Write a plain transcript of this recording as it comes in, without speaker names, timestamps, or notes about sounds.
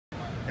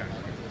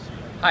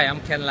Hi,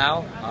 I'm Ken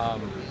Lau.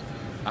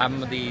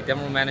 I'm the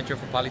demo manager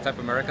for Polytype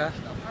America.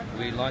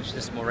 We launched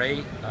this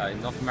moray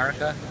in North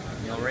America,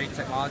 moray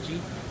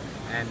technology,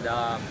 and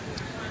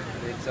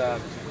it's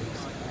a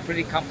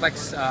pretty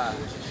complex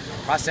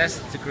process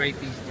to create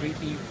these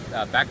 3D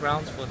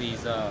backgrounds for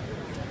these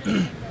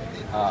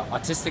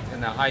artistic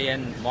and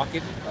high-end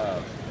market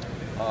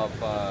of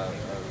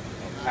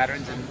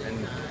patterns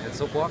and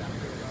so forth.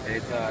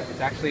 It's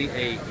actually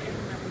a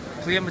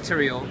clear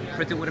material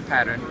printed with a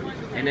pattern,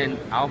 and then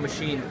our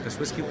machine, the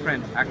Swiss Cube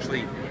print,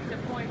 actually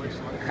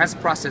has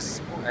process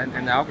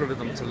and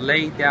algorithm to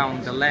lay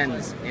down the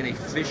lens in a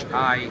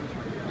fisheye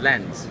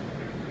lens.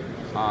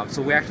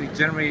 So we're actually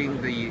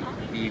generating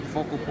the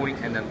focal point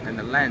and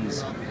the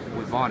lens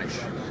with varnish,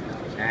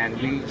 and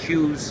we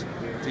choose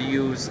to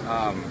use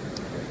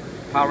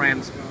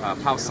Palram's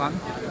Palsun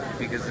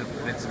because of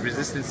its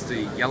resistance to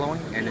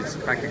yellowing, and it's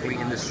practically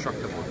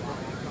indestructible.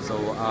 So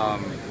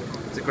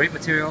it's a great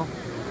material.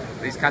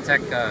 Please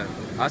contact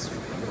us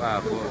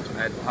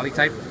at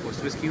Polytype for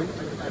Swiss Cube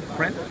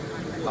print,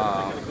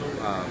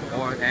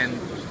 and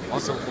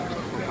also for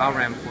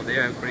Palram for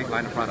their great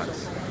line of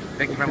products.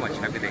 Thank you very much.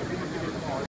 Have a good day.